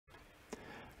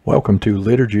Welcome to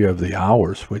Liturgy of the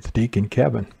Hours with Deacon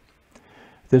Kevin.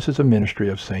 This is a ministry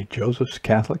of St. Joseph's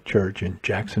Catholic Church in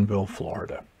Jacksonville,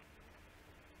 Florida.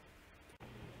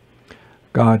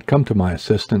 God, come to my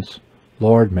assistance.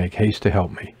 Lord, make haste to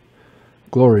help me.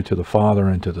 Glory to the Father,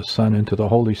 and to the Son, and to the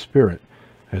Holy Spirit,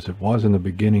 as it was in the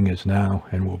beginning, is now,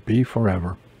 and will be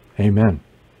forever. Amen.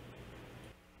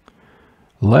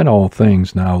 Let all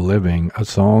things now living a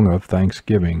song of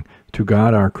thanksgiving to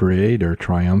God our Creator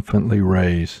triumphantly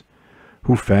raise,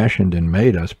 who fashioned and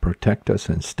made us, protect us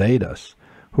and stayed us,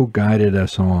 who guided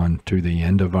us on to the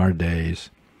end of our days.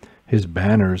 His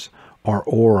banners are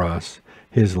o'er us,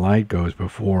 his light goes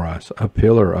before us, a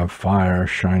pillar of fire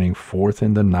shining forth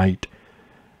in the night,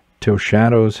 till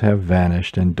shadows have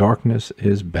vanished and darkness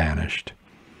is banished,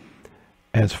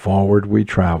 as forward we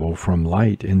travel from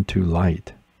light into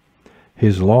light.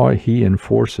 His law he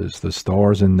enforces, the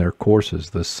stars in their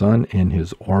courses, the sun in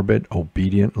his orbit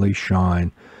obediently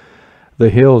shine.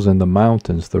 The hills and the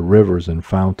mountains, the rivers and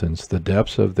fountains, the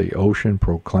depths of the ocean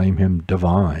proclaim him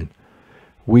divine.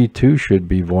 We too should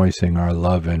be voicing our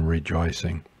love and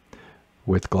rejoicing.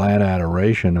 With glad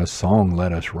adoration a song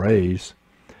let us raise,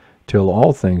 till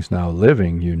all things now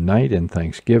living unite in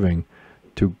thanksgiving,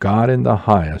 to God in the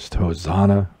highest,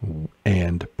 Hosanna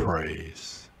and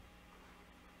praise.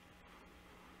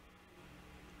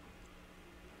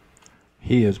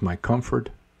 He is my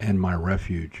comfort and my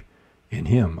refuge. In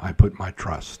him I put my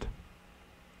trust.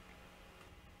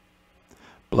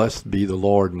 Blessed be the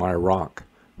Lord my rock,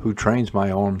 who trains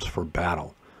my arms for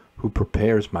battle, who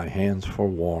prepares my hands for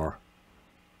war.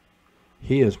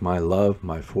 He is my love,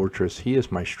 my fortress. He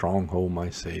is my stronghold, my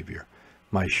Savior,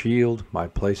 my shield, my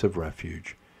place of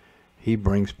refuge. He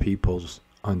brings peoples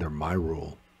under my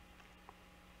rule.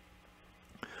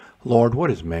 Lord,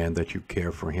 what is man that you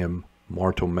care for him,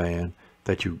 mortal man,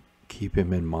 that you keep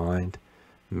him in mind?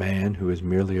 Man who is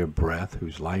merely a breath,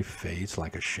 whose life fades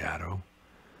like a shadow.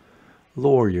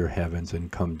 Lower your heavens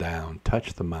and come down,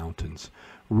 touch the mountains,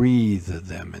 wreathe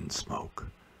them in smoke.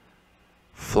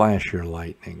 Flash your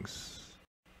lightnings,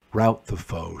 rout the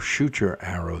foe, shoot your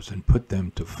arrows and put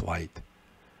them to flight.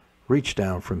 Reach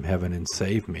down from heaven and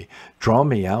save me, draw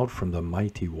me out from the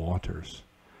mighty waters,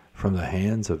 from the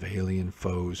hands of alien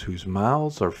foes, whose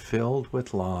mouths are filled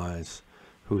with lies,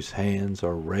 whose hands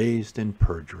are raised in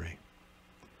perjury.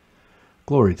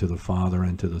 Glory to the Father,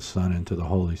 and to the Son, and to the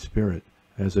Holy Spirit,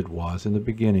 as it was in the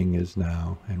beginning, is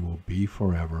now, and will be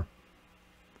forever.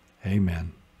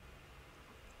 Amen.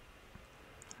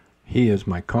 He is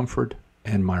my comfort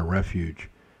and my refuge.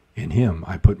 In him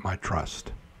I put my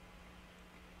trust.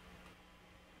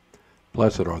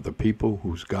 Blessed are the people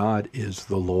whose God is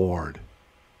the Lord.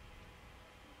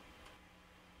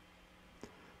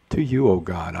 To you, O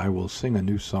God, I will sing a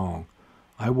new song.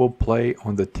 I will play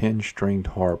on the 10-stringed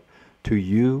harp. To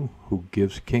you, who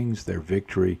gives kings their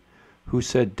victory, who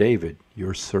set David,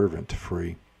 your servant,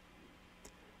 free.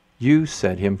 You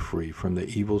set him free from the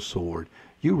evil sword.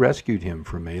 You rescued him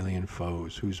from alien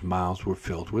foes, whose mouths were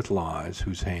filled with lies,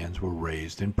 whose hands were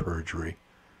raised in perjury.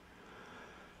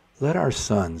 Let our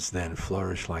sons then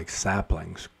flourish like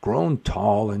saplings, grown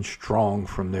tall and strong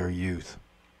from their youth.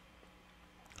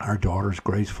 Our daughters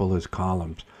graceful as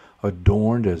columns,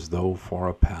 adorned as though for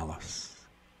a palace.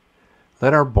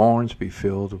 Let our barns be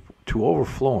filled to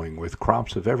overflowing with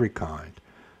crops of every kind,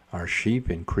 our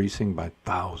sheep increasing by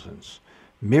thousands,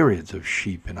 myriads of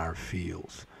sheep in our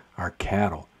fields, our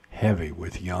cattle heavy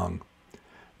with young.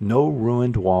 No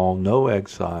ruined wall, no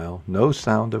exile, no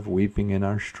sound of weeping in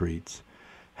our streets.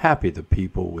 Happy the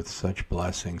people with such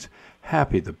blessings,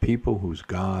 happy the people whose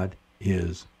God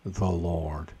is the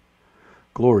Lord.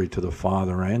 Glory to the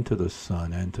Father, and to the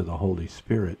Son, and to the Holy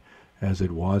Spirit, as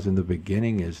it was in the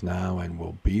beginning, is now, and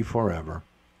will be forever.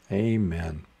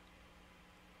 Amen.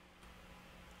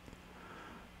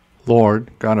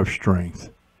 Lord, God of strength,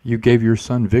 you gave your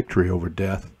Son victory over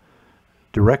death.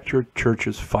 Direct your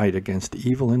church's fight against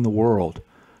evil in the world.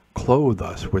 Clothe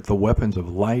us with the weapons of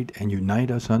light, and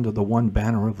unite us under the one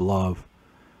banner of love,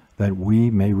 that we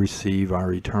may receive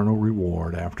our eternal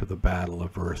reward after the battle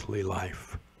of earthly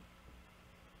life.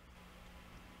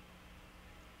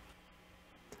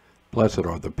 Blessed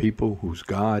are the people whose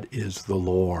God is the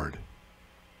Lord.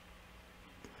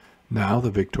 Now the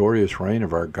victorious reign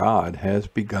of our God has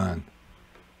begun.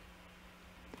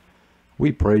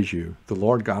 We praise you, the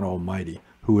Lord God Almighty,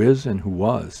 who is and who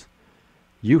was.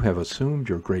 You have assumed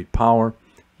your great power.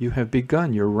 You have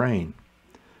begun your reign.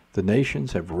 The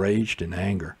nations have raged in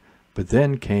anger, but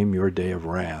then came your day of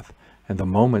wrath, and the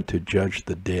moment to judge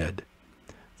the dead.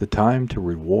 the time to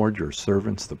reward your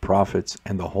servants, the prophets,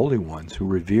 and the holy ones who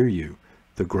revere you,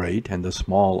 the great and the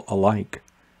small alike.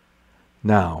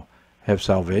 Now have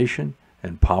salvation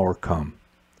and power come,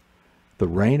 the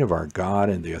reign of our God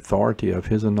and the authority of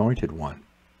his anointed one.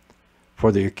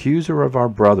 For the accuser of our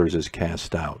brothers is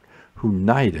cast out, who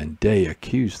night and day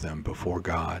accuse them before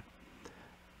God.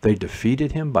 They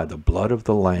defeated him by the blood of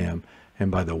the Lamb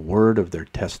and by the word of their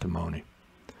testimony.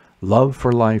 Love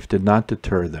for life did not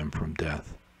deter them from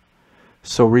death.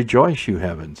 So rejoice, you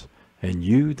heavens, and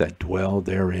you that dwell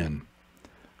therein.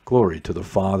 Glory to the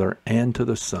Father, and to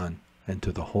the Son, and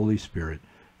to the Holy Spirit,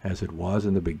 as it was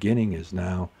in the beginning, is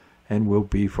now, and will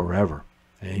be forever.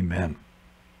 Amen.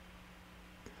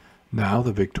 Now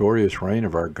the victorious reign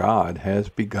of our God has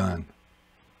begun.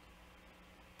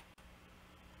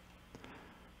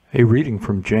 A reading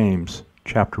from James,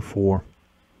 chapter 4.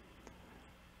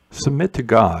 Submit to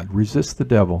God, resist the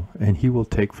devil, and he will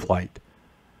take flight.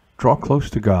 Draw close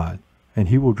to God, and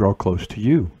he will draw close to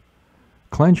you.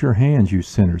 Cleanse your hands, you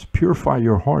sinners. Purify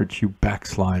your hearts, you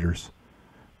backsliders.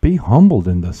 Be humbled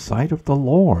in the sight of the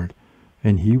Lord,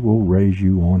 and he will raise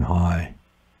you on high.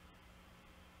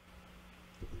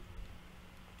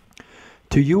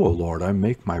 To you, O Lord, I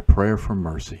make my prayer for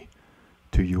mercy.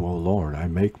 To you, O Lord, I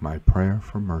make my prayer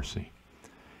for mercy.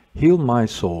 Heal my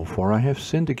soul, for I have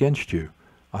sinned against you.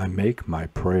 I make my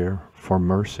prayer for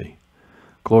mercy.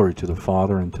 Glory to the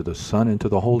Father, and to the Son, and to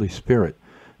the Holy Spirit.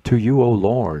 To you, O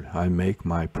Lord, I make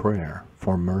my prayer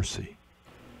for mercy.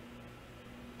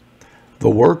 The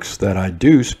works that I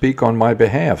do speak on my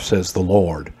behalf, says the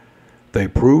Lord. They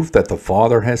prove that the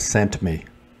Father has sent me.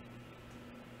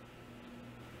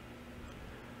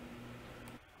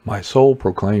 My soul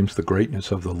proclaims the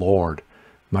greatness of the Lord.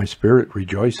 My spirit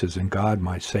rejoices in God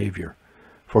my Savior,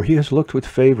 for he has looked with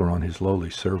favor on his lowly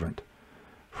servant.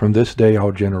 From this day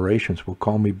all generations will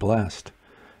call me blessed.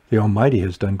 The Almighty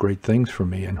has done great things for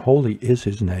me, and holy is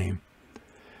his name.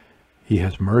 He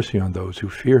has mercy on those who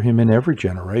fear him in every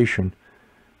generation.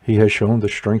 He has shown the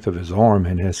strength of his arm,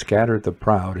 and has scattered the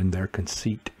proud in their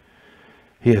conceit.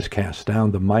 He has cast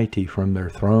down the mighty from their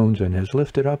thrones, and has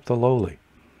lifted up the lowly.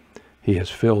 He has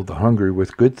filled the hungry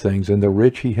with good things, and the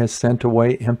rich he has sent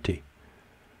away empty.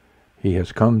 He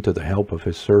has come to the help of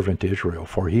his servant Israel,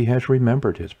 for he has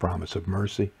remembered his promise of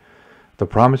mercy, the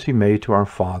promise he made to our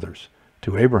fathers,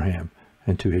 to Abraham,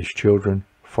 and to his children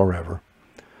forever.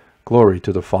 Glory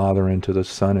to the Father, and to the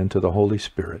Son, and to the Holy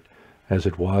Spirit, as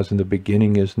it was in the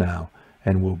beginning, is now,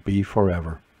 and will be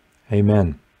forever.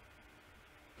 Amen.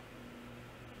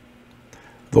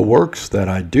 The works that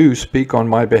I do speak on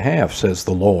my behalf, says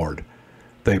the Lord.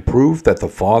 They prove that the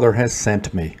Father has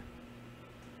sent me.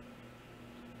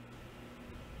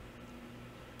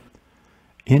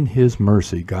 In his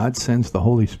mercy, God sends the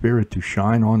Holy Spirit to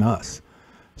shine on us,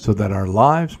 so that our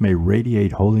lives may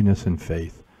radiate holiness and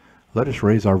faith. Let us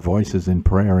raise our voices in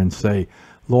prayer and say,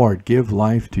 Lord, give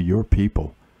life to your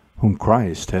people, whom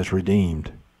Christ has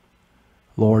redeemed.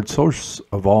 Lord, source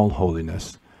of all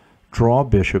holiness, draw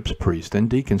bishops, priests, and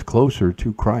deacons closer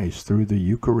to Christ through the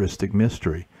Eucharistic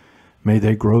mystery. May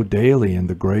they grow daily in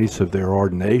the grace of their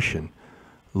ordination.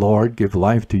 Lord, give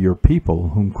life to your people,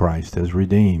 whom Christ has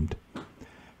redeemed.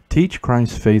 Teach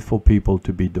Christ's faithful people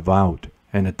to be devout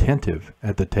and attentive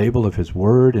at the table of his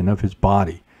word and of his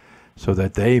body, so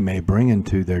that they may bring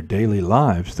into their daily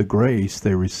lives the grace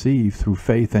they receive through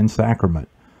faith and sacrament.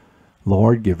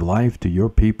 Lord, give life to your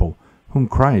people, whom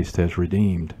Christ has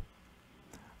redeemed.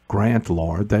 Grant,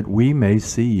 Lord, that we may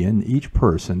see in each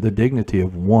person the dignity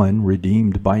of one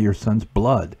redeemed by your Son's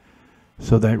blood,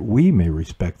 so that we may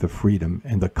respect the freedom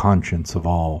and the conscience of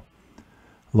all.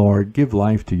 Lord, give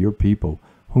life to your people,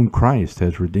 whom Christ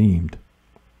has redeemed.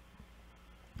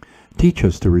 Teach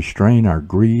us to restrain our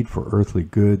greed for earthly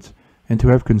goods, and to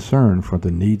have concern for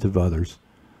the needs of others.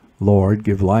 Lord,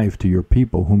 give life to your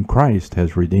people, whom Christ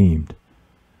has redeemed.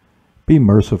 Be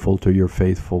merciful to your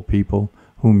faithful people,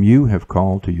 whom you have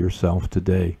called to yourself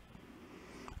today.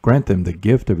 Grant them the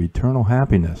gift of eternal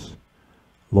happiness.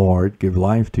 Lord, give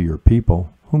life to your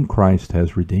people, whom Christ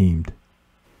has redeemed.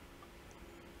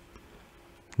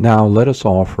 Now let us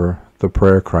offer the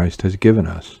prayer Christ has given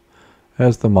us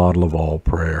as the model of all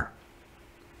prayer.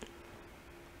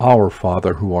 Our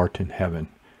Father, who art in heaven,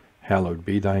 hallowed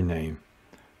be thy name.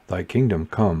 Thy kingdom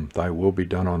come, thy will be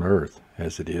done on earth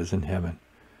as it is in heaven.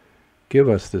 Give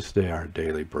us this day our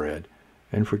daily bread,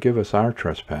 and forgive us our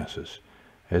trespasses,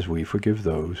 as we forgive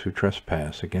those who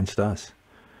trespass against us.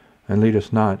 And lead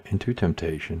us not into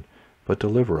temptation, but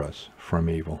deliver us from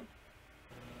evil.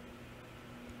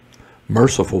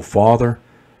 Merciful Father,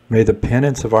 may the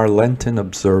penance of our Lenten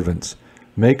observance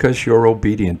make us your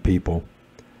obedient people.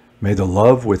 May the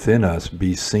love within us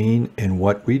be seen in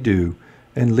what we do,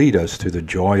 and lead us to the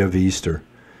joy of Easter.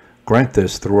 Grant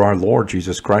this through our Lord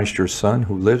Jesus Christ, your Son,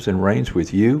 who lives and reigns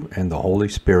with you and the Holy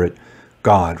Spirit,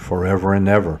 God, forever and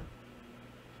ever.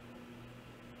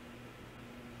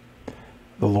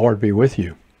 The Lord be with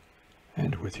you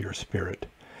and with your spirit.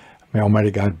 May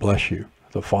Almighty God bless you,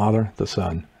 the Father, the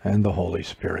Son, and the Holy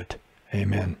Spirit.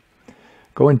 Amen.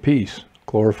 Go in peace,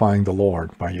 glorifying the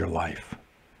Lord by your life.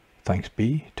 Thanks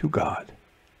be to God.